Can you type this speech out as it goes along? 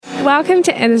Welcome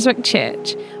to Innisbrook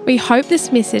Church. We hope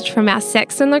this message from our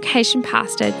Saxon location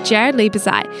pastor, Jared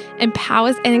Liebezeit,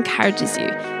 empowers and encourages you.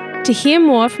 To hear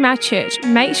more from our church,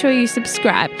 make sure you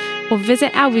subscribe or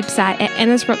visit our website at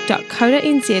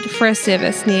innisbrook.co.nz for a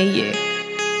service near you.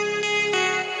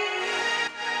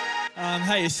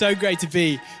 Hey, it's so great to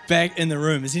be back in the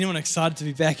room. Is anyone excited to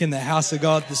be back in the house of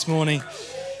God this morning?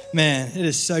 Man, it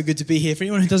is so good to be here. For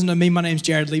anyone who doesn't know me, my name's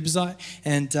Jared Liebezeit,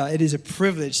 and it is a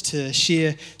privilege to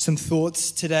share some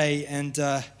thoughts today. And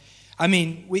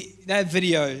that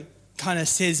video kind of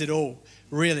says it all,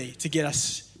 really, to get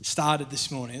us started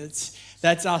this morning.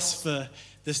 That's us for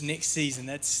this next season.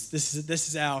 This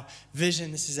is our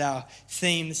vision. This is our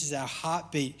theme. This is our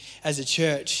heartbeat as a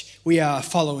church. We are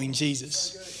following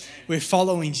Jesus. We're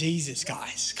following Jesus,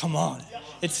 guys. Come on.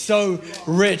 It's so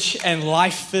rich and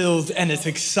life-filled, and it's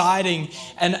exciting.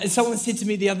 And someone said to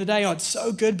me the other day, it's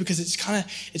so good because it's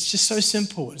just so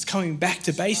simple. It's coming back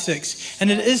to basics.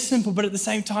 And it is simple, but at the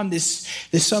same time, there's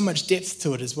so much depth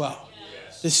to it as well.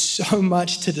 There's so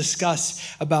much to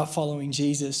discuss about following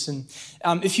Jesus. And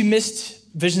if you missed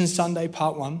Vision Sunday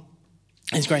Part 1,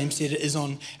 as Graham said, it is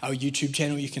on our YouTube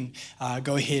channel. You can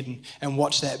go ahead and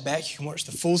watch that back. You can watch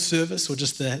the full service or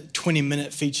just the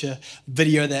 20-minute feature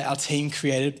video that our team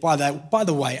created. By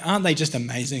the way, aren't they just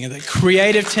amazing? The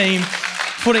creative team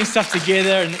putting stuff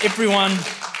together and everyone.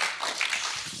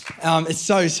 It's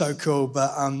so cool.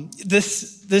 But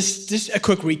this just a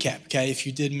quick recap, okay? If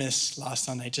you did miss last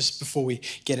Sunday, just before we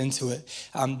get into it,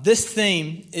 this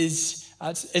theme is.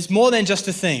 It's more than just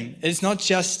a theme. It's not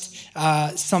just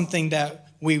something that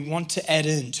we want to add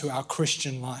into our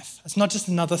Christian life. It's not just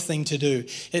another thing to do.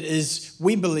 It is,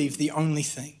 we believe, the only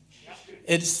thing.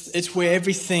 It's where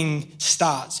everything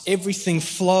starts. Everything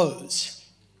flows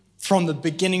from the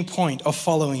beginning point of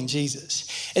following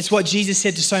Jesus. It's what Jesus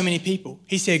said to so many people.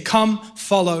 He said, "Come,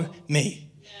 follow me."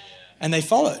 And they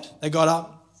followed. They got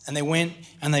up. And they went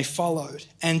and they followed.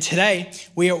 And today,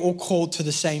 we are all called to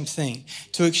the same thing,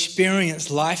 to experience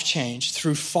life change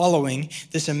through following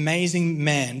this amazing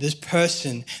man, this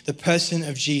person, the person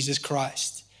of Jesus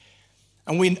Christ.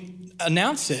 And we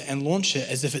announce it and launch it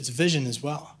as if it's vision as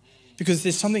well. Because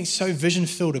there's something so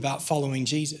vision-filled about following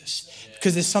Jesus.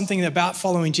 Because there's something about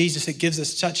following Jesus that gives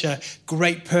us such a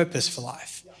great purpose for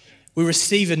life. We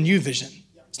receive a new vision.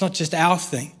 It's not just our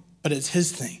thing, but it's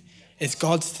his thing. It's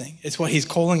God's thing. It's what he's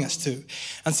calling us to.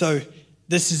 And so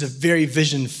this is a very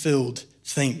vision-filled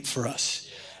theme for us.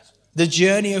 The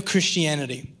journey of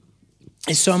Christianity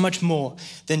is so much more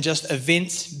than just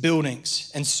events,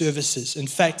 buildings, and services. In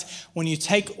fact, when you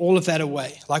take all of that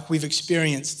away, like we've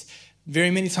experienced very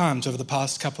many times over the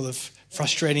past couple of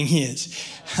frustrating years,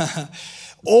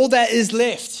 all that is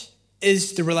left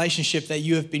is the relationship that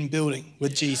you have been building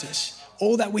with Jesus.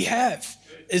 All that we have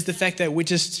is the fact that we're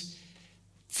just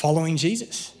following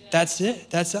Jesus. That's it.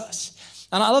 That's us.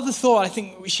 And I love the thought, I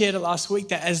think we shared it last week,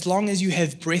 that as long as you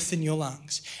have breath in your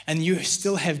lungs and you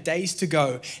still have days to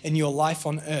go in your life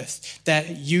on earth, that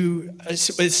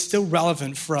it's still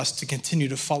relevant for us to continue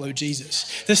to follow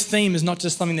Jesus. This theme is not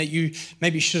just something that you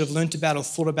maybe should have learned about or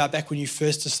thought about back when you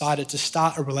first decided to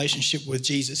start a relationship with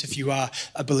Jesus if you are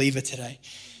a believer today.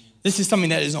 This is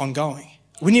something that is ongoing.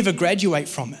 We never graduate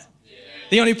from it.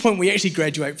 The only point we actually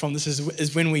graduate from this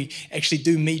is when we actually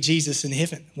do meet Jesus in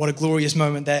heaven. What a glorious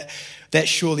moment that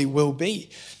surely will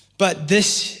be. But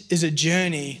this is a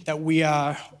journey that we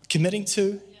are committing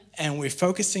to and we're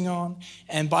focusing on.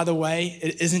 And by the way,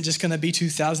 it isn't just going to be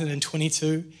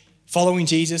 2022. Following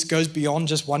Jesus goes beyond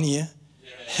just 1 year.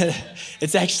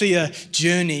 It's actually a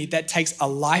journey that takes a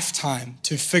lifetime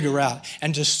to figure out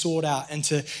and to sort out and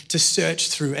to search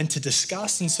through and to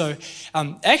discuss. And so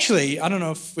actually, I don't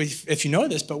know if you know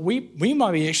this, but we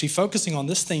might be actually focusing on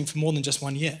this theme for more than just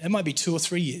 1 year. It might be 2 or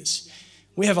 3 years.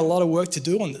 We have a lot of work to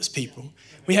do on this, people.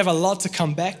 We have a lot to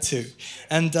come back to.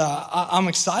 And I'm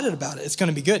excited about it. It's going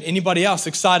to be good. Anybody else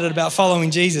excited about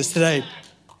following Jesus today?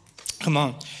 Come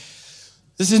on.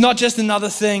 This is not just another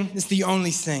thing, it's the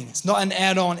only thing. It's not an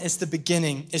add-on, it's the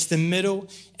beginning, it's the middle,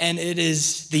 and it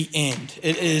is the end.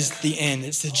 It is the end.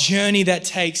 It's the journey that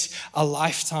takes a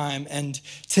lifetime. And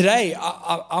today,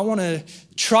 I want to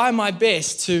try my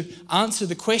best to answer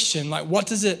the question, like, what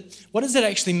does it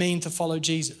actually mean to follow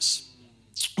Jesus?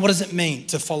 What does it mean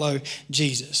to follow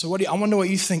Jesus? So I wonder what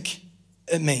you think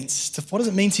it means. What does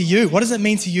it mean to you? What does it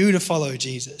mean to you to follow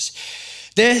Jesus?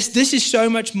 This is so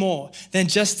much more than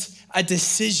just a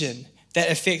decision that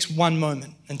affects one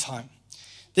moment in time.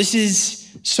 This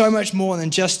is so much more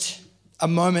than just a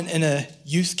moment in a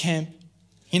youth camp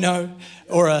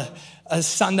or a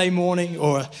Sunday morning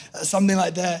or something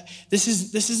like that. This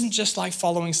isn't just like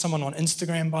following someone on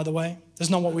Instagram, by the way. That's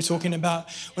not what we're talking about.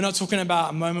 We're not talking about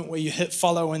a moment where you hit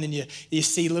follow and then you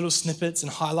see little snippets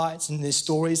and highlights and there's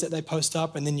stories that they post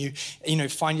up, and then you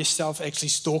find yourself actually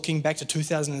stalking back to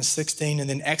 2016 and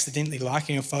then accidentally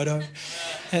liking a photo.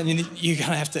 And then you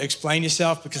kind of have to explain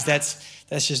yourself because that's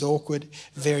just awkward,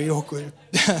 very awkward.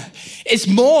 It's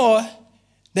more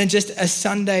than just a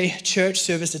Sunday church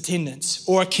service attendance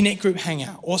or a Connect group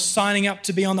hangout or signing up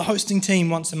to be on the hosting team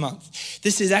once a month.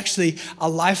 This is actually a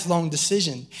lifelong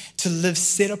decision to live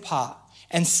set apart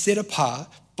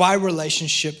by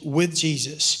relationship with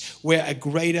Jesus, where a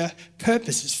greater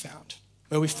purpose is found,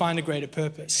 where we find a greater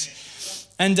purpose.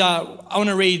 And I want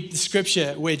to read the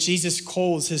scripture where Jesus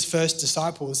calls his first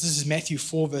disciples. This is Matthew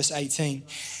 4, verse 18.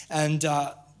 And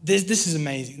this is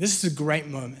amazing. This is a great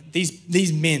moment.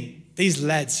 These men, these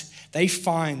lads, they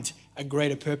find a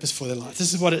greater purpose for their life.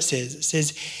 This is what it says. It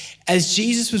says, as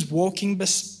Jesus was walking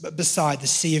beside the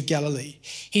Sea of Galilee,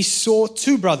 he saw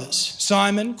two brothers,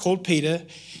 Simon, called Peter,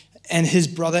 and his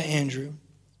brother Andrew.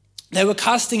 They were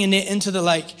casting a net into the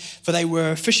lake, for they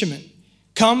were fishermen.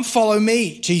 Come, follow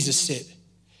me, Jesus said,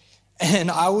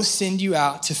 and I will send you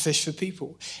out to fish for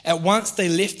people. At once they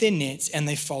left their nets and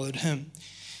they followed him.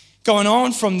 Going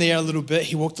on from there a little bit,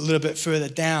 he walked a little bit further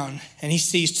down and he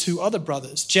sees two other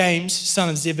brothers, James, son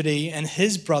of Zebedee, and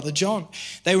his brother John.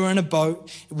 They were in a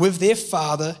boat with their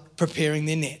father preparing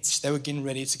their nets. They were getting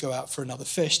ready to go out for another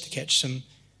fish to catch some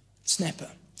snapper.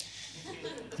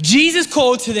 Jesus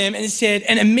called to them and said,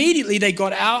 and immediately they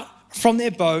got out from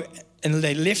their boat and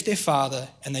they left their father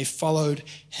and they followed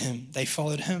him.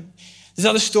 There's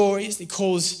other stories. He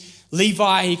calls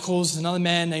Levi, he calls another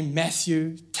man named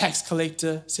Matthew, tax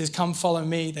collector, says, come follow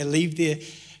me. They leave their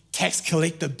tax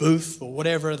collector booth or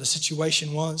whatever the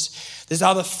situation was. There's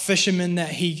other fishermen that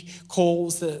he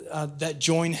calls that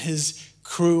join his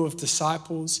crew of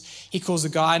disciples. He calls a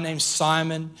guy named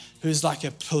Simon, who's like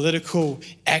a political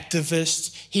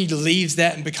activist. He leaves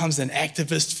that and becomes an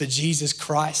activist for Jesus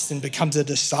Christ and becomes a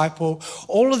disciple.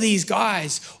 All of these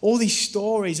guys, all these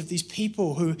stories of these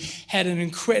people who had an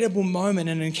incredible moment,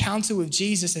 an encounter with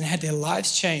Jesus and had their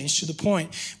lives changed to the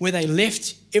point where they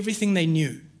left everything they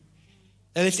knew.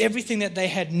 They left everything that they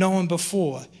had known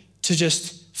before to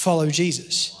just follow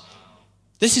Jesus.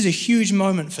 This is a huge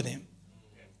moment for them.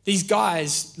 These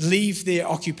guys leave their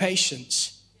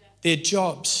occupations, their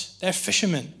jobs. They're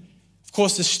fishermen. Of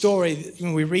course, the story,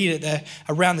 when we read it, they're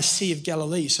around the Sea of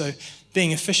Galilee. So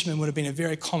being a fisherman would have been a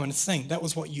very common thing. That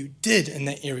was what you did in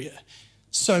that area.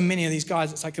 So many of these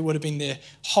guys, it's like it would have been their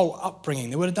whole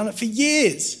upbringing. They would have done it for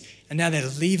years. And now they're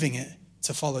leaving it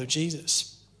to follow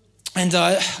Jesus. And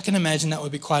I can imagine that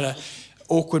would be quite an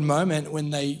awkward moment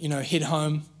when they, head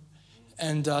home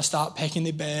and start packing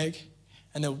their bag.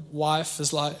 And the wife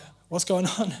is like, what's going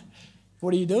on?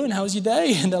 What are you doing? How was your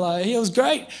day? And they're like, yeah, it was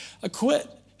great. I quit.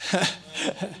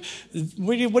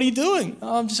 What are you doing?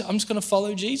 Oh, I'm just going to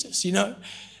follow Jesus,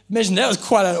 Imagine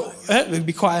that would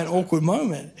be quite an awkward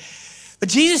moment. But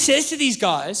Jesus says to these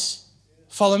guys,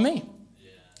 follow me.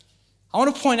 I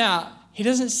want to point out, he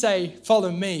doesn't say, follow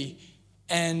me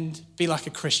and be like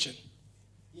a Christian.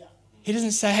 He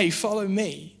doesn't say, hey, follow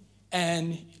me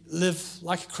and live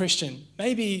like a Christian.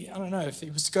 Maybe, I don't know, if he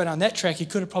was to go down that track, he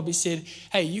could have probably said,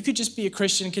 hey, you could just be a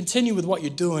Christian, continue with what you're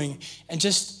doing, and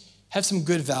just have some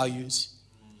good values.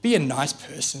 Be a nice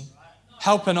person.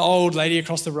 Help an old lady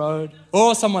across the road,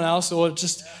 or someone else, or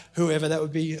just whoever. That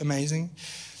would be amazing.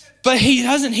 But he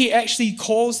doesn't. He actually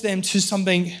calls them to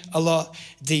something a lot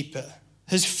deeper.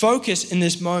 His focus in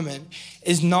this moment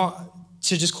is not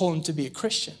to just call them to be a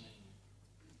Christian.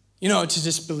 To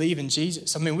just believe in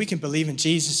Jesus. I mean, we can believe in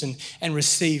Jesus and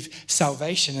receive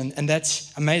salvation, and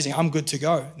that's amazing. I'm good to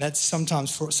go. That's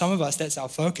sometimes, for some of us, that's our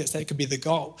focus. That could be the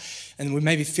goal. And we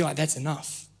maybe feel like that's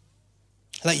enough.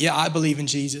 Like, yeah, I believe in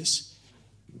Jesus.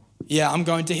 Yeah, I'm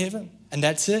going to heaven. And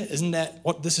that's it. Isn't that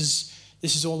what this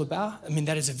is all about? I mean,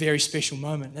 that is a very special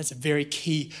moment. That's a very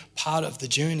key part of the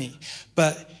journey.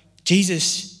 But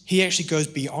Jesus, he actually goes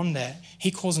beyond that. He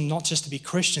calls them not just to be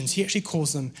Christians, he actually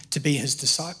calls them to be his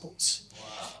disciples.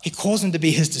 Wow. He calls them to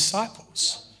be his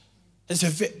disciples.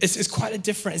 It's quite a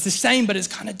different, it's the same, but it's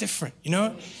kind of different,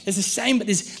 It's the same, but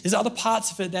there's other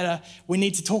parts of it that we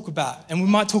need to talk about, and we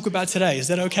might talk about today. Is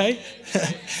that okay?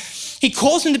 He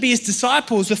calls them to be his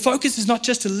disciples. The focus is not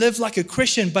just to live like a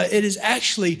Christian, but it is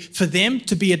actually for them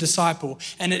to be a disciple,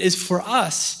 and it is for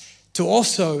us to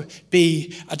also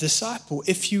be a disciple.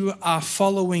 If you are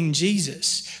following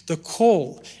Jesus, the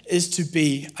call is to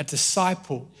be a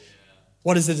disciple.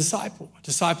 What is a disciple? A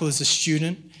disciple is a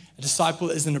student. A disciple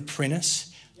is an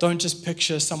apprentice. A Don't just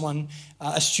picture someone,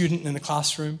 a student in a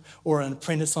classroom or an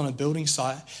apprentice on a building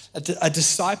site. A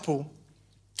disciple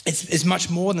is much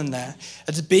more than that.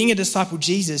 Being a disciple of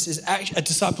Jesus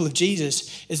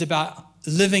is about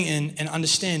living in and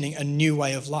understanding a new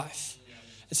way of life.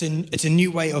 It's a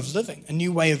new way of living, a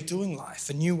new way of doing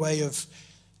life, a new way of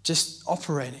just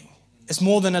operating. It's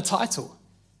more than a title.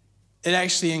 It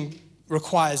actually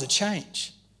requires a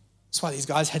change. That's why these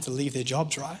guys had to leave their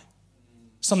jobs, right?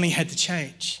 Something had to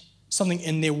change. Something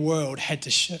in their world had to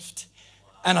shift.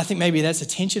 And I think maybe that's a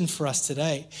tension for us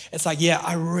today. It's like, yeah,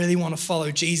 I really want to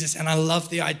follow Jesus and I love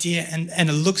the idea and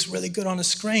it looks really good on a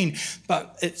screen,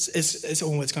 but it's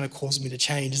always going to cause me to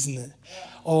change, isn't it?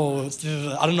 Oh,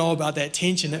 I don't know about that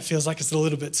tension. It feels like it's a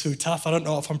little bit too tough. I don't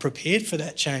know if I'm prepared for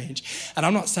that change. And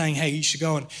I'm not saying, hey, you should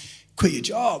go and quit your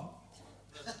job.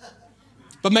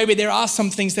 But maybe there are some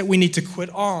things that we need to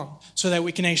quit on so that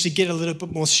we can actually get a little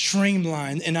bit more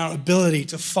streamlined in our ability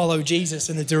to follow Jesus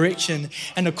in the direction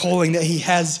and the calling that he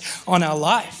has on our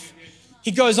life. He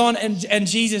goes on and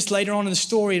Jesus later on in the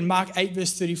story in Mark 8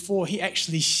 verse 34, he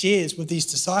actually shares with these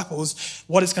disciples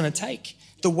what it's going to take,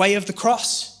 the way of the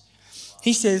cross.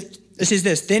 It says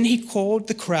this, then he called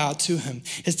the crowd to him.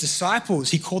 His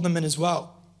disciples, he called them in as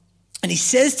well. And he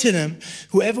says to them,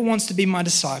 whoever wants to be my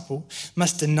disciple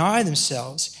must deny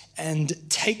themselves and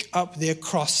take up their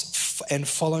cross and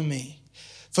follow me.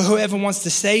 For whoever wants to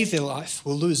save their life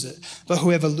will lose it. But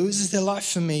whoever loses their life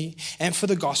for me and for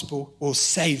the gospel will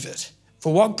save it.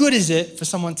 For what good is it for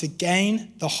someone to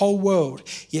gain the whole world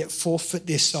yet forfeit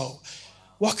their soul?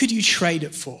 What could you trade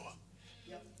it for?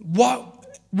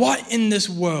 What in this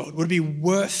world would be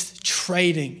worth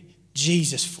trading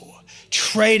Jesus for?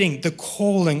 Trading the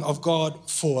calling of God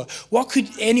for? What could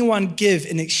anyone give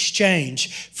in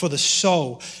exchange for the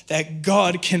soul that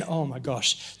God can, oh my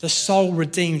gosh, the soul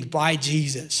redeemed by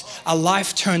Jesus, a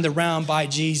life turned around by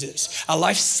Jesus, a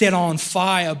life set on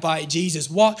fire by Jesus?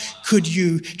 What could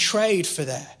you trade for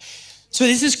that? So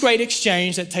there's this great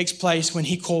exchange that takes place when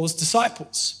he calls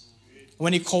disciples.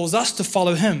 When he calls us to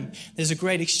follow him, there's a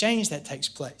great exchange that takes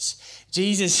place.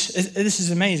 Jesus, this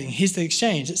is amazing. Here's the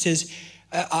exchange. It says,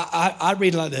 I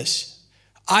read it like this.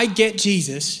 I get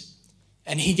Jesus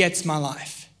and he gets my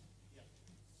life.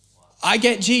 I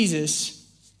get Jesus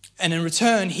and in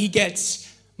return, he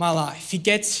gets my life. He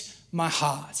gets my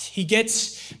heart. He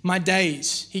gets my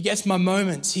days. He gets my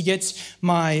moments. He gets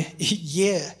my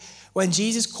year. When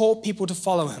Jesus called people to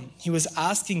follow him, he was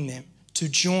asking them to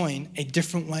join a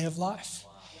different way of life.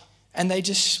 And they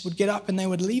just would get up and they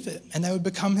would leave it and they would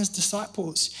become his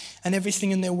disciples and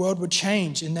everything in their world would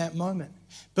change in that moment.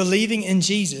 Believing in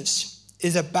Jesus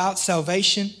is about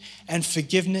salvation and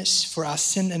forgiveness for our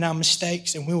sin and our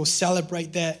mistakes, and we will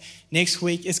celebrate that next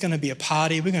week. It's going to be a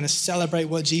party. We're going to celebrate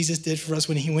what Jesus did for us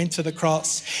when he went to the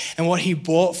cross and what he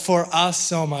bought for us.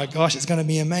 Oh my gosh, it's going to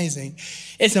be amazing.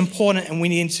 It's important and we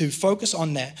need to focus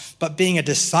on that. But being a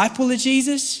disciple of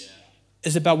Jesus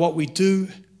is about what we do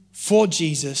for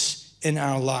Jesus in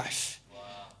our life.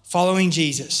 Following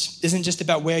Jesus isn't just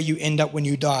about where you end up when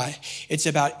you die. It's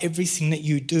about everything that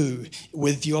you do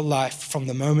with your life from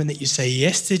the moment that you say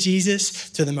yes to Jesus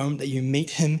to the moment that you meet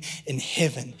him in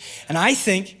heaven. And I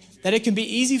think that it can be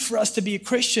easy for us to be a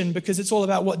Christian because it's all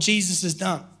about what Jesus has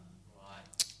done.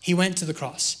 He went to the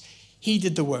cross. He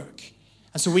did the work.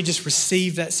 And so we just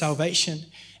receive that salvation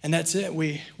and that's it.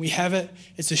 We have it.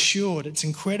 It's assured. It's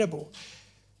incredible.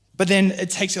 But then it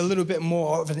takes a little bit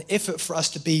more of an effort for us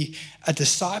to be a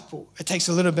disciple. It takes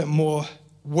a little bit more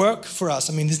work for us.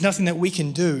 I mean, there's nothing that we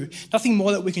can do, nothing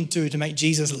more that we can do to make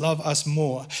Jesus love us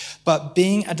more. But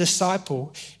being a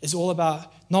disciple is all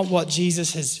about not what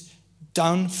Jesus has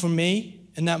done for me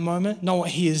in that moment, not what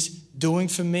he is doing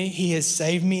for me. He has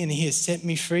saved me and he has set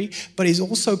me free, but he's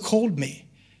also called me.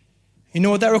 You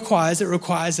know what that requires? It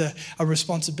requires a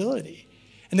responsibility.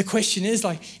 And the question is,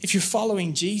 like, if you're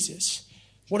following Jesus,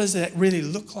 what does that really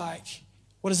look like?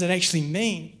 What does it actually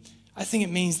mean? I think it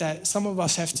means that some of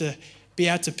us have to be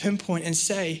able to pinpoint and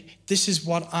say, this is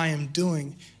what I am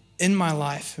doing in my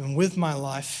life and with my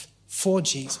life for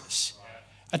Jesus.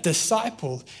 A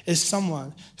disciple is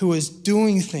someone who is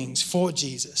doing things for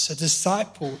Jesus. A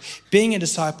disciple, being a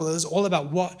disciple, is all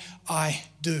about what I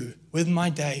do with my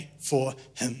day for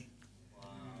him.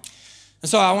 And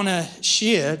so I want to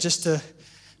share just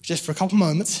for a couple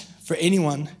moments for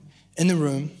anyone in the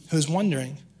room who's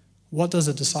wondering, what does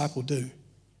a disciple do?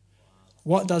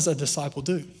 What does a disciple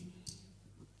do?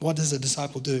 What does a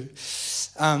disciple do?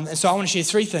 And so I want to share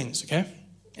three things, okay?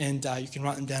 And you can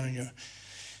write them down on your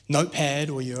notepad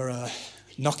or your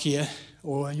Nokia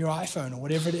or your iPhone or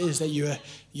whatever it is that you're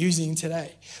using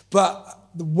today. But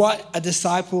what a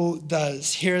disciple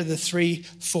does, here are the 3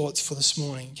 thoughts for this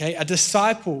morning, okay? A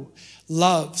disciple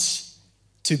loves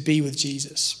to be with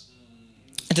Jesus.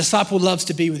 A disciple loves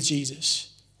to be with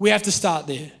Jesus. We have to start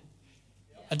there.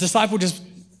 A disciple just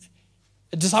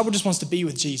wants to be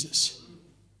with Jesus.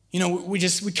 You know, we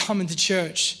come into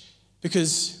church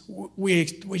because we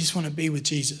just want to be with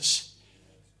Jesus.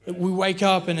 We wake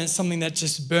up and it's something that's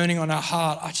just burning on our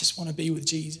heart. I just want to be with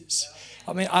Jesus.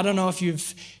 I mean, I don't know if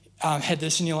you've had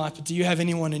this in your life, but do you have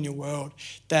anyone in your world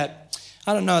that,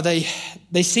 I don't know, they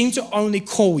seem to only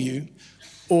call you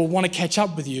or want to catch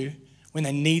up with you when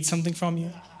they need something from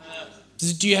you?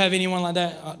 Do you have anyone like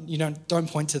that? You don't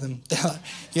point to them.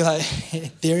 You're like,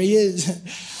 there he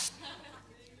is.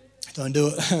 Don't do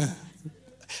it.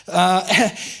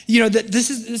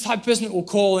 This type of person that will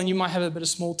call and you might have a bit of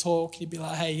small talk. You'd be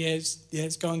like, hey,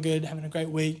 it's going good, having a great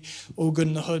week, all good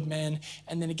in the hood, man.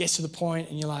 And then it gets to the point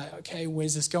and you're like, okay,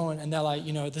 where's this going? And they're like,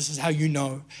 this is how you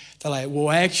know. They're like, well,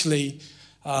 actually,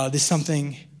 there's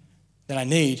something that I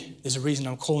need. There's a reason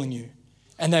I'm calling you.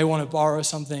 And they want to borrow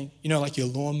something, like your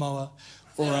lawnmower,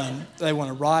 or they want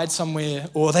to ride somewhere,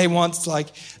 or they want like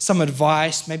some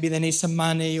advice. Maybe they need some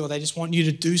money, or they just want you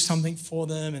to do something for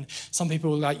them. And some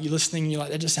people, like, you're listening, and you're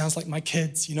like, that just sounds like my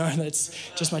kids, that's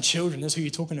just my children. That's who you're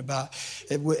talking about.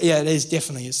 It is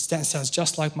definitely. It sounds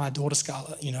just like my daughter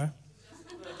Scarlett,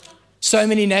 So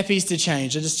many nappies to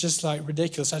change. It's just like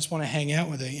ridiculous. I just want to hang out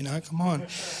with her, come on.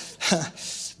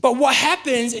 But what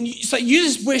happens, and you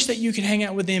just wish that you could hang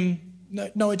out with them,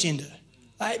 no agenda.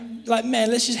 Like, man,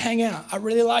 let's just hang out. I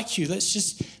really like you.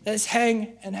 Let's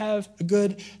hang and have a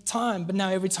good time. But now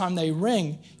every time they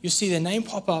ring, you see their name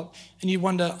pop up and you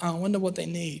wonder, I wonder what they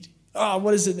need. Oh,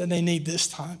 what is it that they need this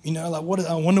time? I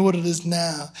wonder what it is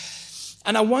now.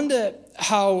 And I wonder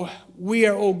how we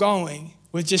are all going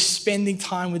with just spending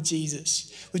time with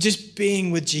Jesus, with just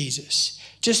being with Jesus,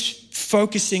 just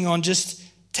focusing on just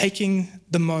taking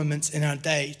the moments in our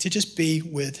day to just be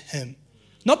with him.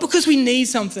 Not because we need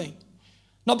something.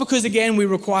 Not because, again, we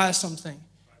require something.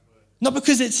 Not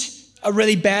because it's a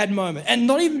really bad moment. And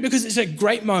not even because it's a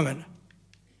great moment.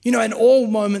 In all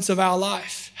moments of our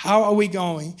life, how are we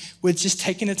going with just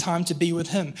taking the time to be with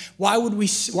him? Why would we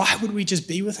just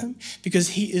be with him? Because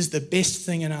he is the best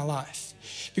thing in our life.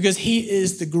 Because he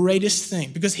is the greatest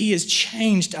thing. Because he has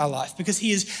changed our life. Because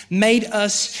he has made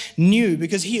us new.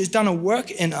 Because he has done a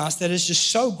work in us that is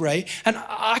just so great. And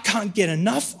I can't get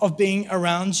enough of being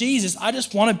around Jesus. I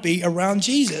just want to be around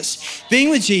Jesus. Being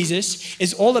with Jesus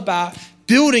is all about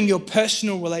building your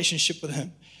personal relationship with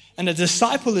him. And a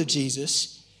disciple of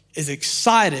Jesus is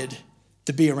excited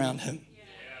to be around him.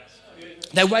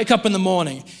 They wake up in the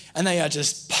morning and they are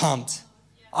just pumped.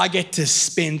 I get to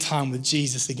spend time with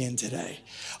Jesus again today.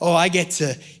 Oh, I get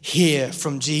to hear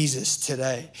from Jesus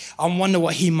today. I wonder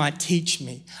what he might teach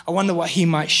me. I wonder what he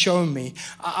might show me.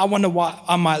 I wonder what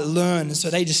I might learn. And so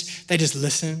they just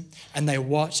listen and they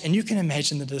watch. And you can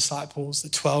imagine the disciples, the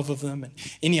 12 of them, and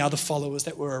any other followers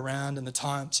that were around in the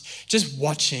times, just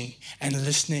watching and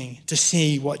listening to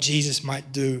see what Jesus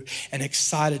might do, and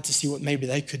excited to see what maybe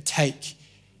they could take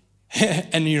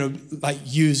and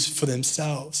use for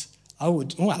themselves. I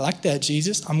like that,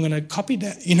 Jesus. I'm going to copy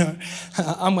that,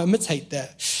 I'm going to imitate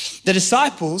that. The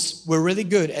disciples were really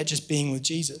good at just being with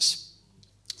Jesus.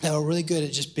 They were really good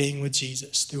at just being with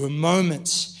Jesus. There were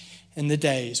moments in the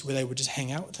days where they would just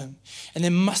hang out with him. And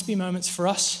there must be moments for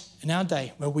us in our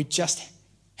day where we just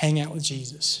hang out with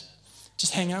Jesus.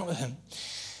 Just hang out with him.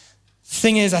 The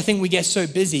thing is, I think we get so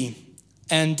busy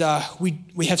and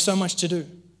we have so much to do.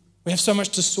 We have so much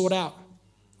to sort out.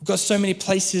 We've got so many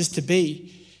places to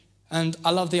be. And I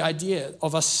love the idea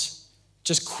of us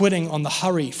just quitting on the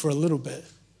hurry for a little bit.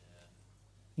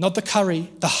 Not the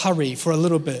curry, the hurry for a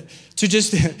little bit. To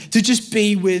just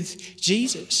be with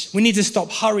Jesus. We need to stop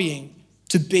hurrying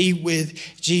to be with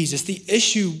Jesus. The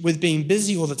issue with being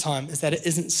busy all the time is that it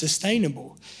isn't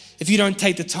sustainable. If you don't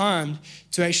take the time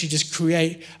to actually just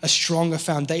create a stronger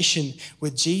foundation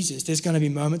with Jesus, there's going to be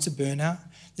moments of burnout.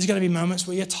 There's going to be moments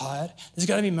where you're tired. There's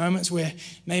going to be moments where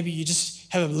maybe you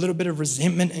just have a little bit of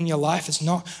resentment in your life. It's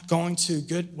not going too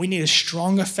good. We need a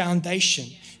stronger foundation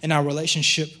in our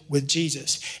relationship with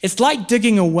Jesus. It's like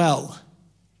digging a well.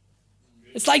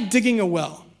 It's like digging a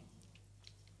well.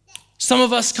 Some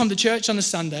of us come to church on a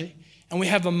Sunday and we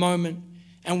have a moment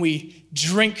and we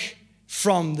drink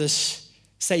from this,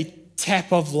 say,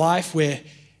 tap of life where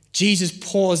Jesus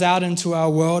pours out into our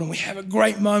world and we have a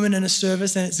great moment in a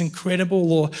service and it's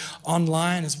incredible, or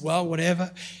online as well, whatever.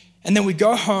 And then we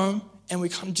go home and we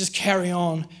kind of just carry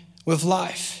on with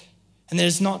life. And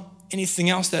there's not anything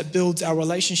else that builds our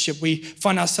relationship. We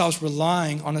find ourselves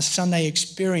relying on a Sunday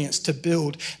experience to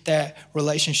build that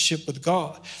relationship with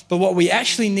God. But what we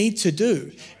actually need to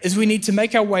do is we need to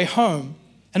make our way home.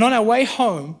 And on our way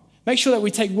home, make sure that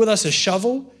we take with us a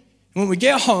shovel. And when we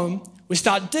get home, we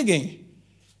start digging.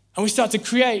 And we start to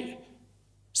create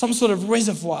some sort of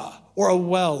reservoir or a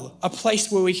well, a place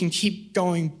where we can keep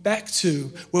going back to,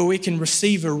 where we can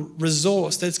receive a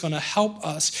resource that's going to help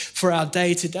us for our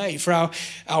day to day, for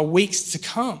our weeks to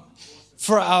come,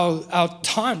 for our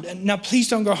time. Now, please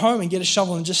don't go home and get a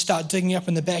shovel and just start digging up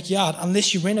in the backyard.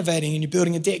 Unless you're renovating and you're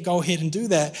building a deck, go ahead and do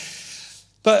that.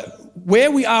 But where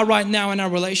we are right now in our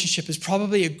relationship is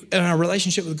probably, in our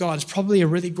relationship with God, is probably a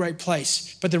really great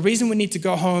place. But the reason we need to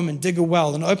go home and dig a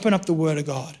well and open up the Word of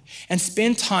God and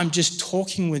spend time just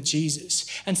talking with Jesus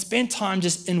and spend time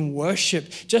just in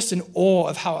worship, just in awe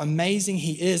of how amazing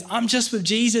He is. I'm just with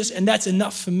Jesus and that's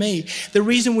enough for me. The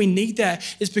reason we need that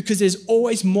is because there's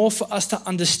always more for us to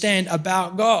understand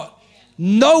about God.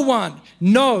 No one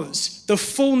knows the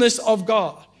fullness of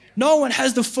God. No one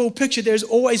has the full picture. There's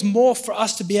always more for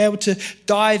us to be able to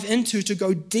dive into, to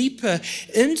go deeper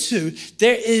into.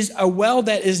 There is a well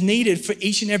that is needed for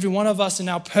each and every one of us in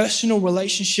our personal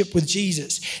relationship with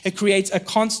Jesus. It creates a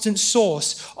constant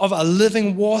source of a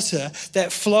living water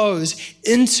that flows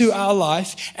into our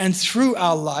life and through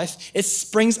our life. It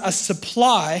brings a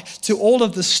supply to all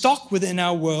of the stock within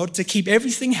our world to keep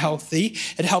everything healthy.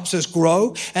 It helps us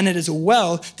grow, and it is a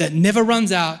well that never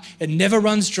runs out. It never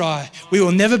runs dry. We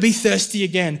will never be thirsty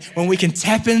again when we can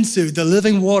tap into the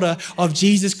living water of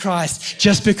Jesus Christ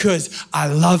just because I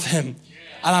love Him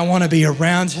and I want to be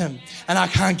around Him and I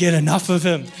can't get enough of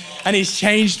Him. And He's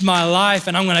changed my life,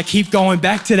 and I'm going to keep going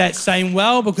back to that same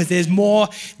well because there's more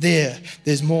there.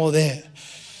 There's more there.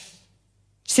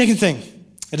 Second thing,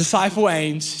 a disciple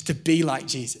aims to be like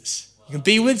Jesus. You can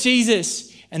be with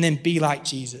Jesus and then be like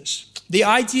Jesus. The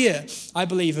idea, I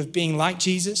believe, of being like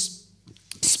Jesus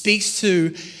speaks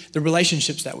to the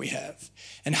relationships that we have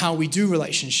and how we do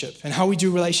relationship and how we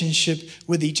do relationship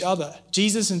with each other.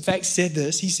 Jesus, in fact, said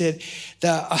this. He said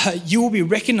that you will be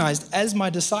recognized as my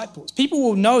disciples. People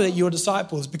will know that you're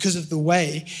disciples because of the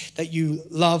way that you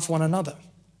love one another.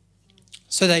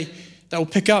 So they'll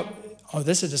pick up, oh,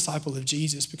 this is a disciple of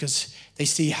Jesus, because they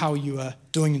see how you are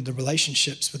doing in the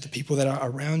relationships with the people that are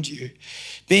around you.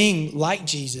 Being like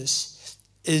Jesus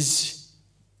is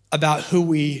about who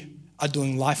we are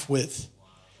doing life with.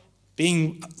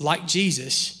 Being like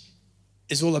Jesus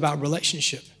is all about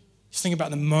relationship. Just think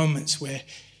about the moments where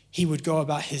He would go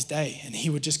about His day and He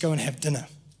would just go and have dinner.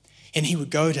 And He would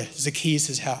go to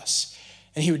Zacchaeus' house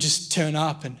and He would just turn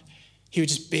up and He would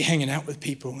just be hanging out with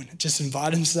people and just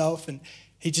invite Himself, and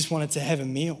He just wanted to have a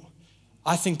meal.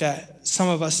 I think that some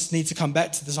of us need to come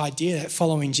back to this idea that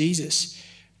following Jesus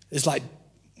is like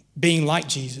being like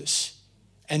Jesus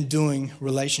and doing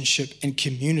relationship and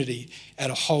community at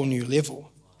a whole new level.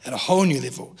 At a whole new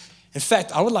level. In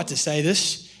fact, I would like to say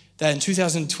this, that in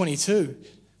 2022,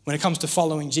 when it comes to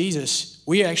following Jesus,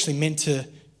 we are actually meant to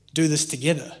do this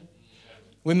together.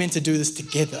 We're meant to do this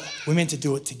together. We're meant to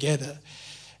do it together.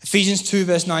 Ephesians 2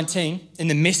 verse 19 in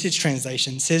the Message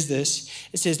translation says this.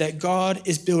 It says that God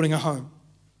is building a home.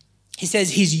 He says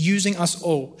He's using us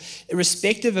all,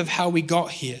 irrespective of how we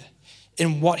got here,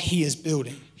 in what He is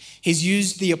building. He's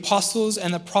used the apostles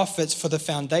and the prophets for the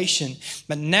foundation,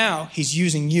 but now He's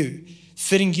using you,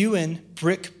 fitting you in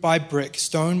brick by brick,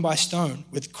 stone by stone,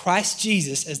 with Christ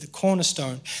Jesus as the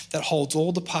cornerstone that holds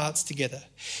all the parts together.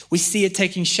 We see it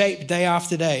taking shape day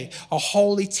after day, a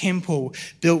holy temple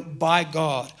built by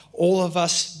God, all of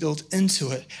us built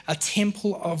into it, a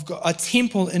temple of God, a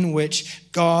temple in which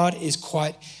God is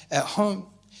quite at home.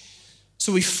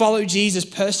 So we follow Jesus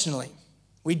personally.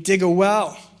 We dig a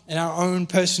well in our own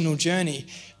personal journey,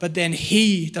 but then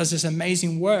He does this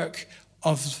amazing work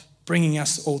of bringing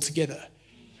us all together,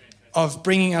 of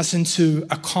bringing us into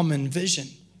a common vision,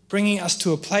 bringing us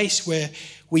to a place where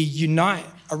we unite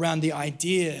around the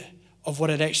idea of what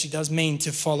it actually does mean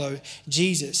to follow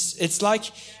Jesus. It's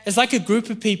like a group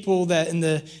of people that in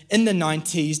the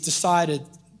 90s decided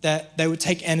that they would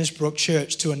take Annesbrook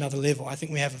Church to another level. I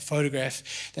think we have a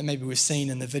photograph that maybe we've seen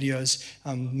in the videos.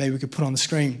 Maybe we could put on the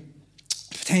screen.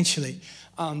 Potentially,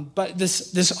 but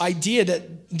this idea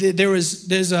that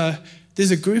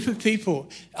there's a group of people,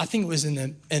 I think it was in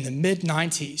the mid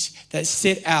 90s, that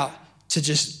set out to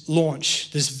just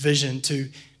launch this vision to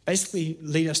basically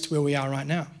lead us to where we are right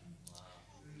now.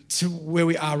 To where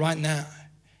we are right now.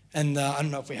 And I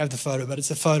don't know if we have the photo, but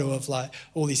it's a photo of like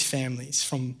all these families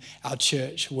from our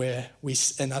church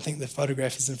and I think the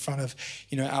photograph is in front of,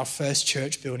 our first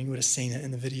church building. You would have seen it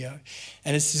in the video.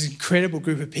 And it's this incredible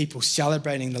group of people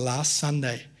celebrating the last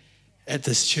Sunday at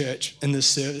this church, in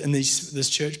this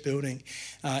church building,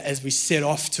 as we set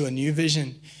off to a new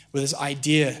vision with this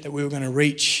idea that we were going to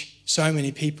reach so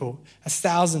many people.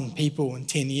 1,000 people in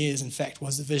 10 years, in fact,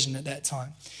 was the vision at that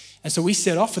time. And so we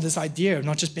set off with this idea of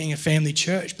not just being a family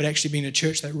church, but actually being a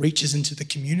church that reaches into the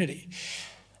community.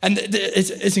 And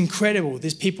it's incredible.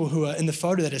 There's people who are in the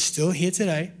photo that are still here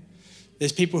today.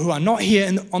 There's people who are not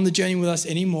here on the journey with us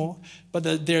anymore,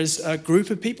 but there's a group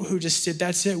of people who just said,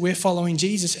 that's it, we're following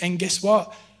Jesus. And guess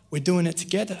what? We're doing it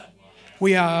together.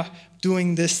 We are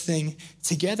doing this thing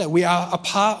together. We are a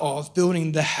part of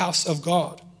building the house of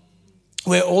God,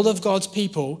 where all of God's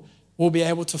people will be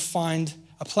able to find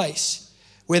a place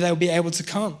where they'll be able to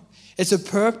come. It's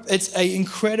an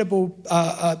incredible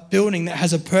building that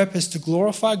has a purpose to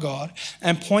glorify God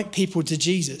and point people to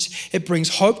Jesus. It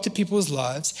brings hope to people's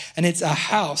lives, and it's a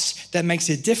house that makes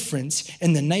a difference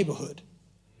in the neighborhood.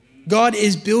 God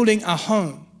is building a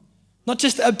home, not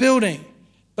just a building,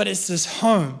 but it's this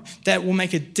home that will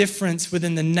make a difference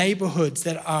within the neighborhoods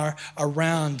that are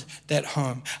around that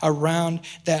home, around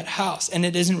that house. And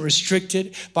it isn't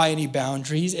restricted by any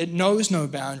boundaries. It knows no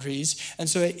boundaries. And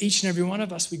so each and every one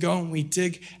of us, we go and we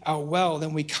dig our well,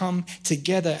 then we come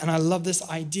together. And I love this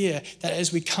idea that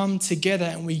as we come together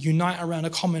and we unite around a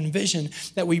common vision,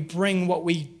 that we bring what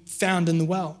we found in the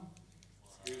well.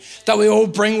 That we all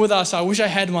bring with us. I wish I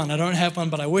had one. I don't have one,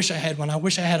 but I wish I had one. I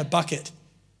wish I had a bucket.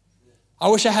 I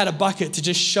wish I had a bucket to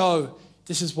just show,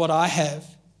 this is what I have.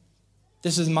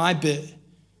 This is my bit.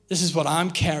 This is what I'm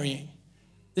carrying.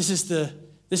 This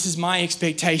is my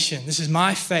expectation. This is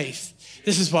my faith.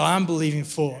 This is what I'm believing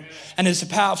for. And it's a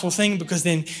powerful thing because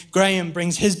then Graham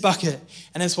brings his bucket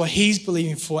and that's what he's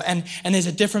believing for. And there's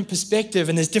a different perspective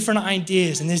and there's different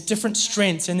ideas and there's different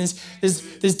strengths and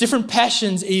there's different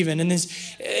passions even. And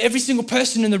there's every single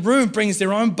person in the room brings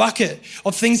their own bucket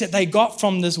of things that they got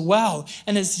from this well.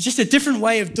 And it's just a different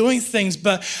way of doing things,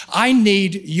 but I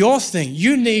need your thing.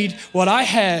 You need what I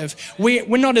have.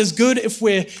 We're not as good if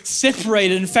we're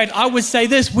separated. In fact, I would say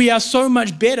this, we are so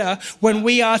much better when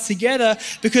we are together,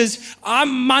 because I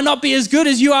might not be as good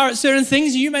as you are at certain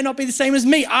things. You may not be the same as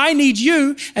me. I need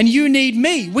you and you need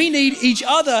me. We need each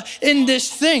other in this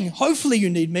thing. Hopefully you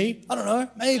need me. I don't know,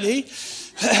 maybe.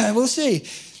 We'll see.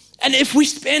 And if we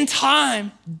spend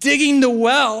time digging the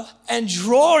well and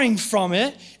drawing from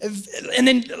it, and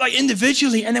then like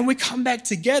individually, and then we come back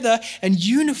together and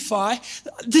unify,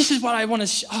 this is what I want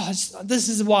to, this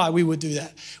is why we would do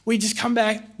that. We just come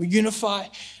back, we unify,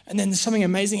 and then something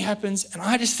amazing happens. And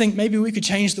I just think maybe we could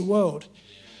change the world.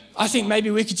 I think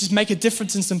maybe we could just make a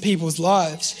difference in some people's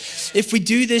lives. If we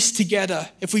do this together,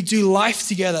 if we do life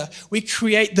together, we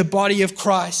create the body of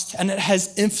Christ, and it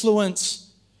has influence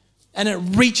and it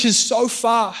reaches so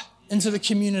far into the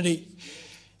community.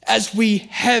 As we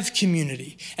have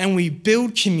community and we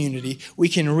build community, we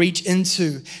can reach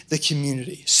into the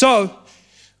community. So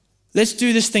let's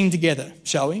do this thing together,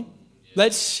 shall we?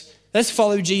 Let's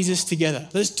follow Jesus together.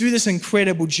 Let's do this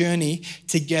incredible journey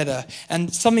together.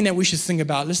 And something that we should think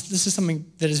about, this is something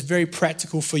that is very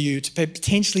practical for you to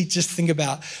potentially just think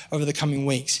about over the coming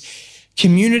weeks.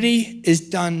 Community is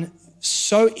done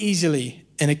so easily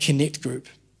in a connect group.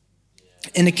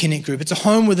 In a connect group. It's a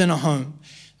home within a home.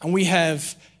 And we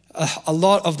have a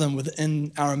lot of them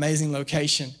within our amazing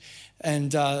location.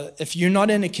 And if you're not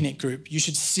in a Connect group, you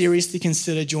should seriously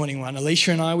consider joining one.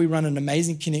 Alicia and I, we run an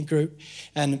amazing Connect group,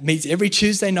 and it meets every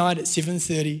Tuesday night at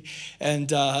 7:30.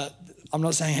 And I'm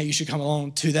not saying, hey, you should come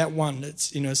along to that one.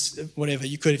 It's, whatever,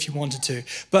 you could if you wanted to.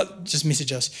 But just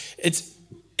message us.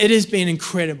 It has been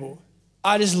incredible.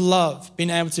 I just love being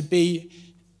able to be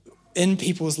in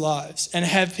people's lives and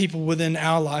have people within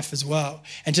our life as well,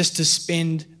 and just to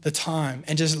spend the time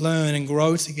and just learn and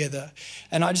grow together.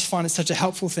 And I just find it such a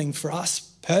helpful thing for us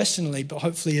personally, but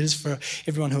hopefully it is for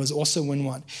everyone who is also in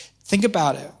one. Think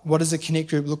about it. What does a Connect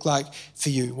group look like for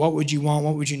you? What would you want?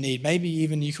 What would you need? Maybe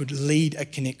even you could lead a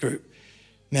Connect group.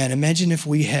 Man, imagine if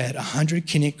we had 100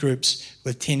 Connect groups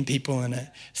with 10 people in it,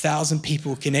 1,000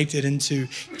 people connected into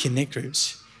Connect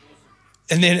groups,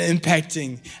 and then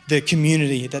impacting the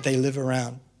community that they live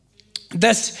around.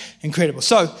 That's incredible.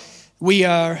 So we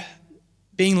are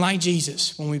being like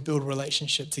Jesus when we build a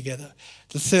relationship together.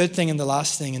 The third thing and the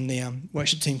last thing, and the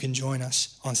worship team can join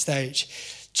us on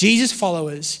stage. Jesus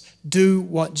followers do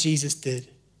what Jesus did.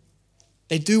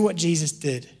 They do what Jesus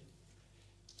did.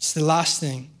 It's the last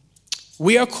thing.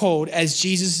 We are called as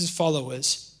Jesus'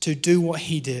 followers to do what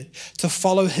he did, to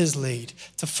follow his lead,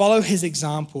 to follow his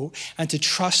example, and to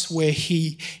trust where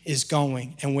he is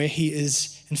going and where he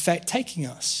is, in fact, taking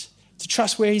us, to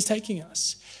trust where he's taking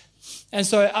us. And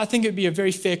so I think it'd be a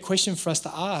very fair question for us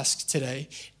to ask today.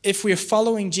 If we're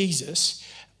following Jesus,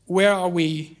 where are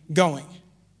we going?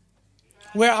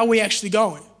 Where are we actually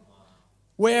going?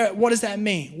 What does that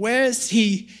mean? Where is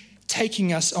he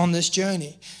taking us on this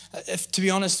journey? If, to be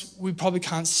honest, we probably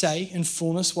can't say in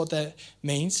fullness what that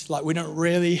means. Like, we don't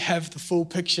really have the full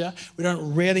picture. We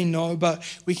don't really know, but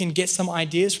we can get some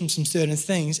ideas from some certain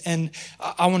things. And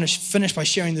I want to finish by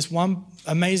sharing this one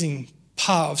amazing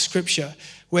part of Scripture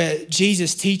where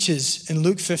Jesus teaches in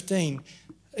Luke 15.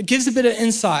 It gives a bit of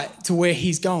insight to where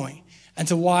he's going and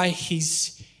to why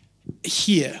he's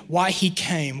here, why he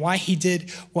came, why he did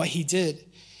what he did.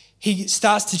 He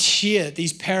starts to share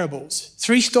these parables,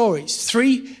 3 stories,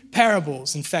 3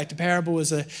 parables. In fact, a parable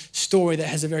is a story that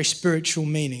has a very spiritual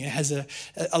meaning. It has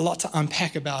a lot to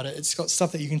unpack about it. It's got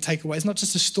stuff that you can take away. It's not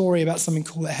just a story about something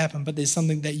cool that happened, but there's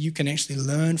something that you can actually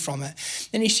learn from it.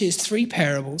 Then he shares 3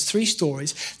 parables, 3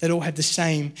 stories that all have the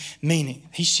same meaning.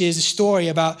 He shares a story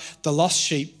about the lost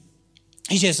sheep.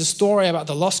 He shares a story about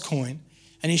the lost coin.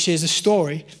 And he shares a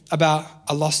story about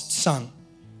a lost son.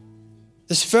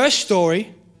 This first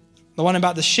story, the one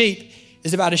about the sheep,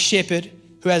 is about a shepherd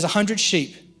who has 100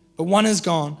 sheep, but one is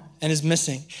gone and is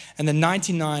missing, and the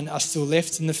 99 are still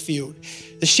left in the field.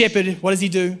 The shepherd, what does he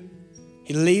do?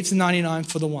 He leaves the 99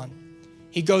 for the one.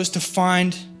 He goes to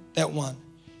find that one.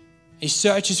 He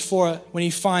searches for it. When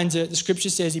he finds it, the scripture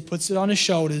says he puts it on his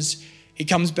shoulders. He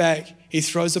comes back. He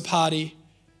throws a party.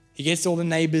 He gets all the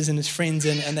neighbors and his friends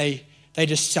in, and they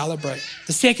just celebrate.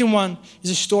 The second one is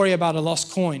a story about a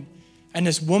lost coin. And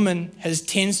this woman has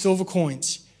 10 silver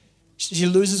coins. She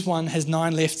loses one, has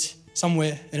 9 left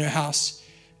somewhere in her house.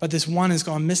 But this one has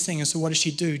gone missing. And so what does she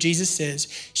do? Jesus says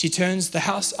she turns the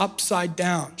house upside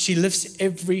down. She lifts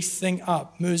everything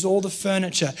up, moves all the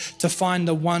furniture to find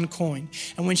the one coin.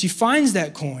 And when she finds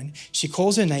that coin, she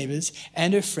calls her neighbors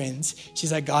and her friends.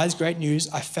 She's like, guys, great news.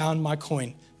 I found my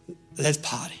coin. Let's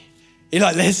party. You're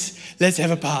like, let's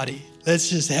have a party. Let's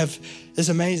just have, it's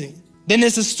amazing. Then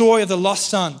there's the story of the lost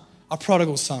son, a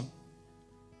prodigal son.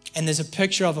 And there's a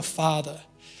picture of a father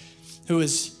who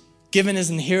has given his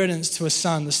inheritance to a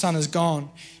son. The son is gone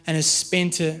and has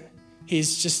spent it.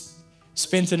 He's just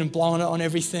spent it and blown it on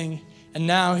everything. And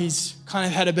now he's kind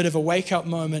of had a bit of a wake-up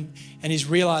moment and he's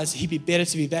realized he'd be better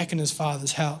to be back in his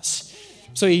father's house.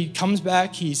 So he comes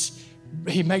back, he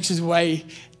makes his way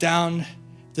down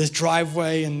this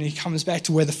driveway and he comes back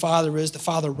to where the father is. The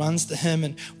father runs to him,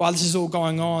 and while this is all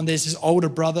going on, there's his older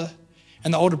brother,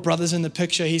 and the older brother's in the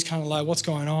picture. He's kind of like, what's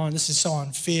going on? This is so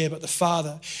unfair. But the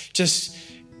father just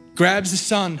grabs the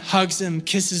son, hugs him,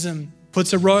 kisses him,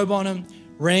 puts a robe on him,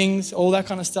 rings, all that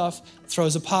kind of stuff,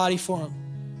 throws a party for him,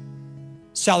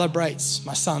 celebrates,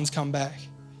 my son's come back.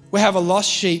 We have a lost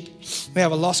sheep, we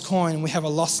have a lost coin, we have a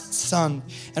lost son,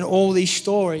 and all these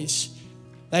stories,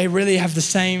 they really have the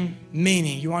same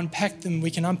meaning. You unpack them,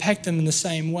 we can unpack them in the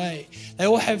same way. They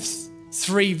all have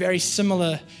 3 very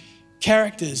similar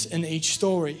characters in each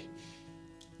story.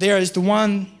 There is the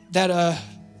one that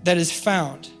is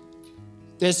found.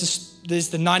 There's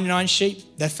the 99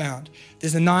 sheep, they're found.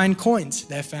 There's the 9 coins,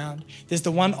 they're found. There's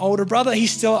the one older brother,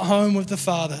 he's still at home with the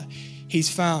father, he's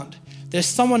found. There's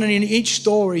someone in each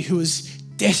story who is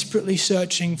desperately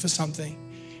searching for something,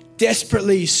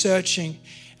 desperately searching.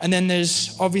 And then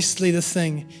there's obviously the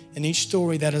thing in each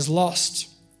story that is lost.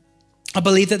 I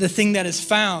believe that the thing that is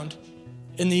found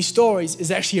in these stories is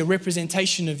actually a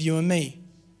representation of you and me.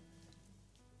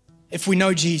 If we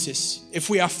know Jesus, if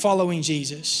we are following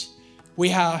Jesus,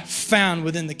 we are found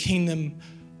within the kingdom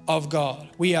of God.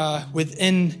 We are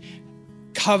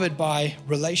covered by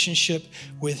relationship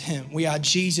with him. We are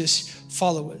Jesus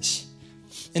followers.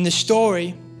 In the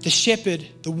story, the shepherd,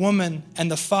 the woman, and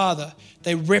the father,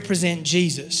 they represent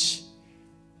Jesus.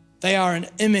 They are an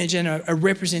image and a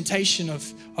representation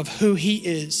of who he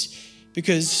is,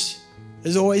 because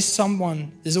there's always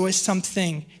something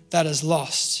that is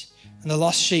lost. And the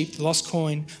lost sheep, the lost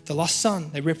coin, the lost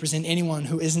son, they represent anyone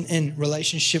who isn't in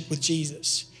relationship with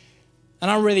Jesus. And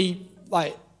I really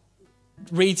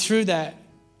read through that,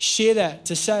 share that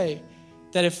to say,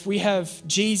 that if we have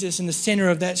Jesus in the center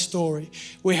of that story,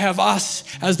 we have us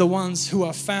as the ones who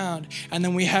are found, and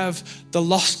then we have the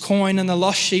lost coin and the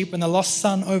lost sheep and the lost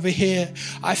son over here.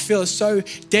 I feel so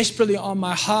desperately on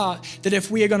my heart that if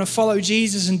we are going to follow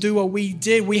Jesus and do what we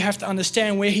did, we have to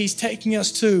understand where he's taking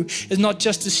us to is not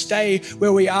just to stay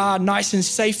where we are, nice and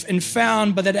safe and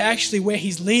found, but that actually where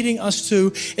he's leading us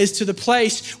to is to the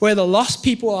place where the lost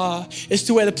people are, is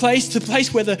to the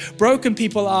place where the broken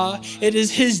people are. It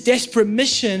is his desperate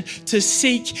mission to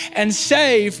seek and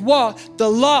save the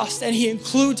lost, and he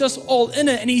includes us all in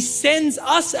it, and he sends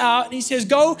us out and he says,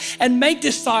 go and make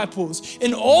disciples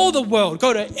in all the world,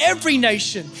 go to every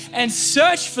nation and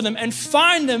search for them and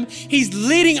find them. He's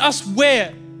leading us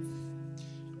where?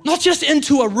 Not just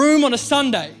into a room on a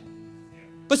Sunday,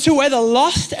 but to where the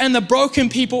lost and the broken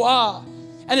people are.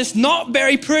 And it's not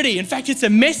very pretty. In fact, it's a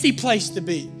messy place to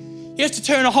be. You have to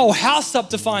turn a whole house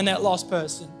up to find that lost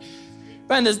person.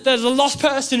 Man, there's a lost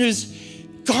person who's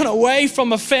gone away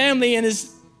from a family and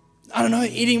is,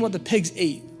 eating what the pigs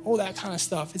eat, all that kind of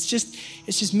stuff. It's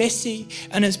just messy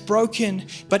and it's broken.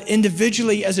 But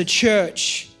individually as a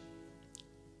church,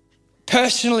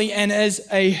 personally and as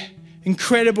a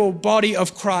incredible body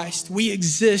of Christ, we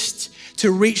exist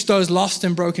to reach those lost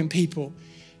and broken people.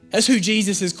 That's who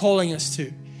Jesus is calling us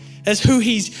to. That's who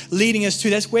he's leading us to.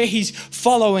 That's where he's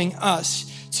following us,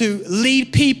 to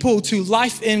lead people to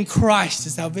life in Christ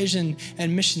is our vision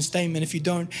and mission statement, if you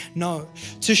don't know.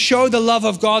 To show the love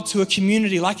of God to a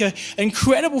community, like an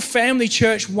incredible family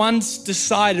church once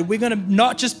decided, we're going to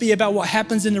not just be about what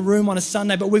happens in the room on a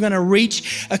Sunday, but we're going to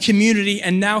reach a community.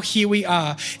 And now here we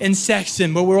are in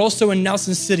Saxon, but we're also in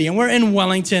Nelson City, and we're in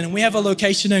Wellington, and we have a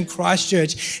location in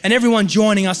Christchurch, and everyone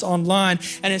joining us online.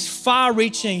 And it's far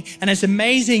reaching, and it's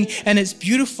amazing, and it's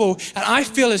beautiful. And I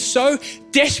feel it's so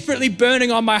desperately burning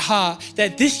on my heart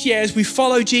that this year, as we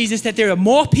follow Jesus, that there are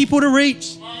more people to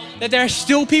reach, that there are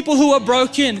still people who are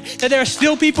broken, that there are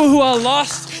still people who are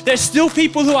lost, there's still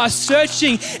people who are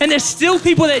searching, and there's still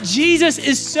people that Jesus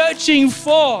is searching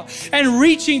for and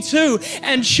reaching to.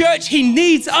 And church, he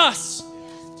needs us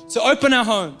to open our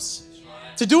homes,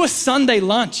 to do a Sunday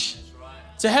lunch,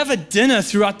 to have a dinner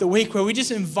throughout the week where we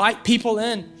just invite people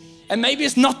in. And maybe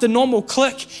it's not the normal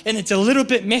clique, and it's a little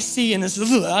bit messy, and it's a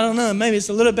little, maybe it's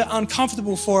a little bit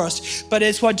uncomfortable for us, but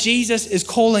it's what Jesus is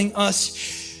calling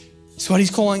us. It's what he's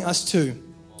calling us to.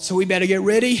 So we better get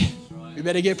ready. We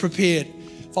better get prepared.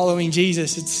 Following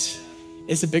Jesus,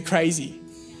 it's a bit crazy.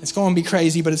 It's going to be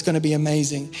crazy, but it's going to be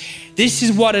amazing. This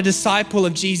is what a disciple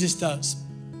of Jesus does.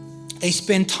 They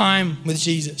spend time with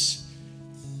Jesus.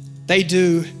 They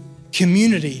do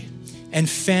community and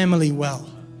family well,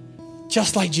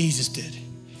 just like Jesus did.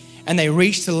 And they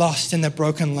reach the lost and the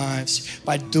broken lives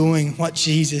by doing what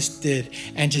Jesus did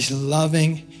and just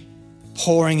loving,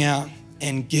 pouring out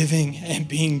and giving and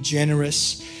being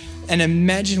generous. And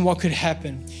imagine what could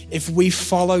happen if we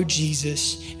follow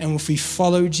Jesus, and if we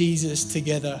follow Jesus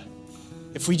together.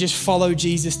 If we just follow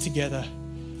Jesus together,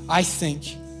 I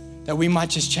think that we might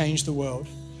just change the world,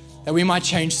 that we might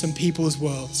change some people's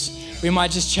worlds. We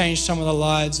might just change some of the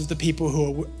lives of the people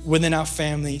who are within our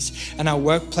families and our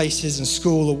workplaces and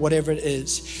school or whatever it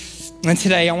is. And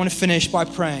today I want to finish by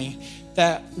praying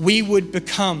that we would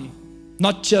become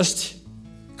not just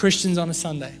Christians on a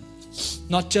Sunday,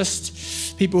 not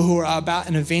just people who are about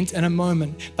an event and a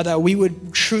moment, but that we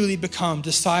would truly become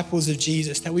disciples of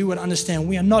Jesus, that we would understand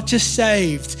we are not just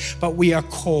saved, but we are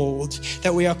called,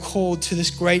 that we are called to this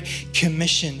great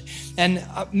commission. And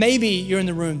maybe you're in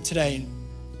the room today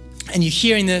and you're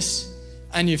hearing this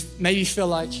and you maybe feel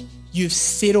like you've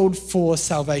settled for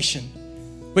salvation,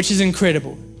 which is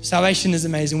incredible. Salvation is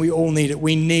amazing. We all need it.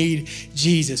 We need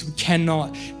Jesus. We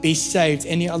cannot be saved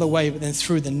any other way but than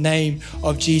through the name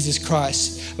of Jesus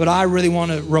Christ. But I really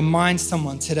want to remind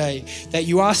someone today that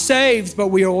you are saved, but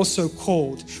we are also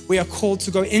called. We are called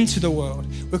to go into the world.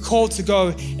 We're called to go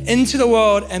into the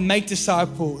world and make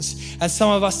disciples. And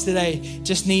some of us today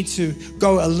just need to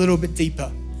go a little bit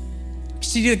deeper.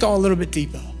 Just need to go a little bit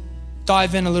deeper.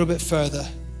 Dive in a little bit further.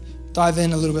 Dive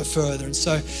in a little bit further. And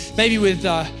so maybe with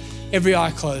every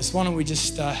eye closed, why don't we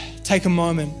just take a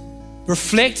moment,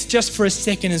 reflect just for a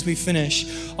second as we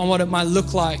finish on what it might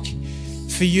look like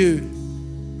for you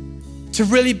to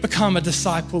really become a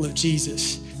disciple of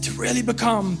Jesus, to really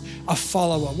become a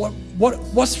follower.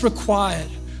 What's required?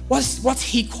 What's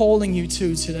he calling you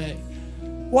to today?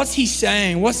 What's he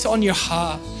saying? What's on your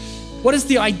heart? What is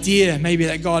the idea maybe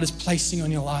that God is placing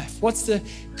on your life? What's the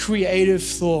creative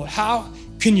thought? How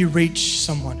can you reach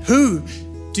someone? Who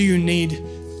do you need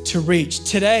to reach?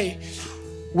 Today,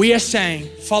 we are saying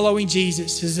following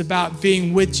Jesus is about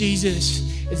being with Jesus.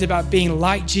 It's about being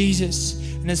like Jesus.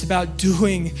 and it's about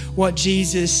doing what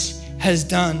Jesus has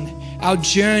done. Our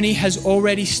journey has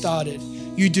already started.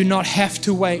 You do not have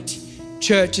to wait.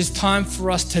 Church, it's time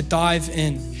for us to dive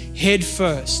in, head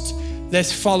first.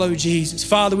 Let's follow Jesus.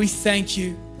 Father, we thank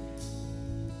you.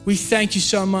 We thank you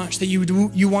so much that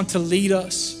you want to lead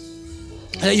us,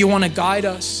 that you want to guide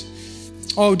us.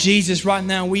 Oh, Jesus, right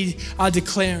now we are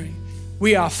declaring,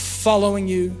 we are following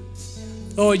you.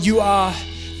 Lord, you are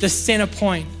the center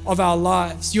point of our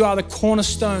lives. You are the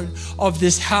cornerstone of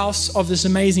this house, of this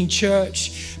amazing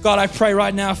church. God, I pray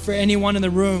right now for anyone in the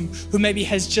room who maybe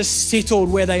has just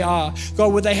settled where they are.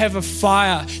 God, would they have a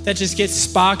fire that just gets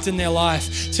sparked in their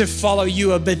life to follow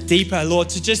you a bit deeper, Lord,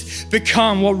 to just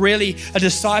become what really a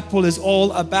disciple is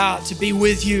all about, to be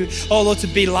with you, oh Lord, to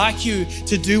be like you,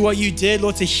 to do what you did,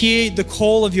 Lord, to hear the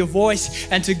call of your voice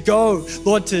and to go,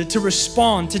 Lord, to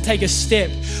respond, to take a step.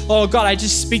 Oh God, I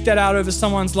just speak that out over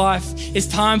someone's life. It's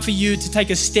time for you to take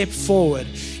a step forward.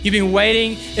 You've been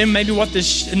waiting in maybe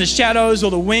in the shadows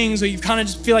or the wings, or you kind of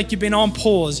just feel like you've been on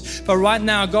pause. But right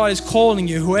now, God is calling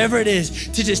you, whoever it is,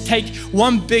 to just take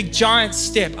one big giant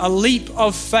step, a leap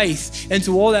of faith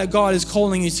into all that God is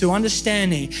calling you to,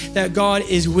 understanding that God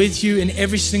is with you in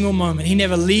every single moment. He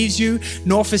never leaves you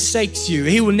nor forsakes you.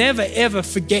 He will never, ever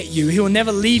forget you. He will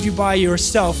never leave you by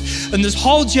yourself. And this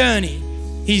whole journey,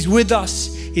 He's with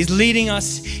us. He's leading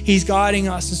us, He's guiding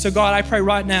us. And so God, I pray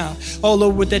right now, oh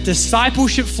Lord, would that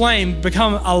discipleship flame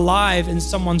become alive in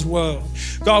someone's world.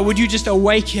 God, would you just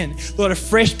awaken, Lord, a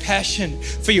fresh passion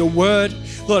for your word,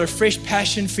 Lord, a fresh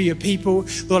passion for your people.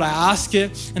 Lord, I ask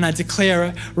it and I declare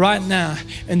it right now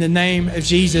in the name of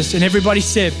Jesus. And everybody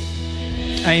said,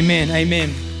 amen,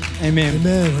 amen, amen.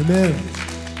 Amen, amen.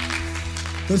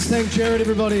 Let's thank Jared,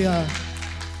 everybody.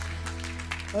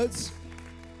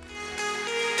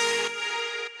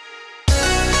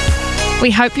 We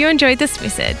hope you enjoyed this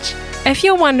message. If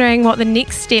you're wondering what the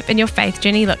next step in your faith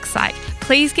journey looks like,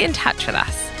 please get in touch with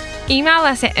us. Email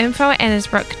us at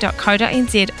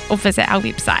info@annesbrook.co.nz or visit our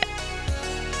website.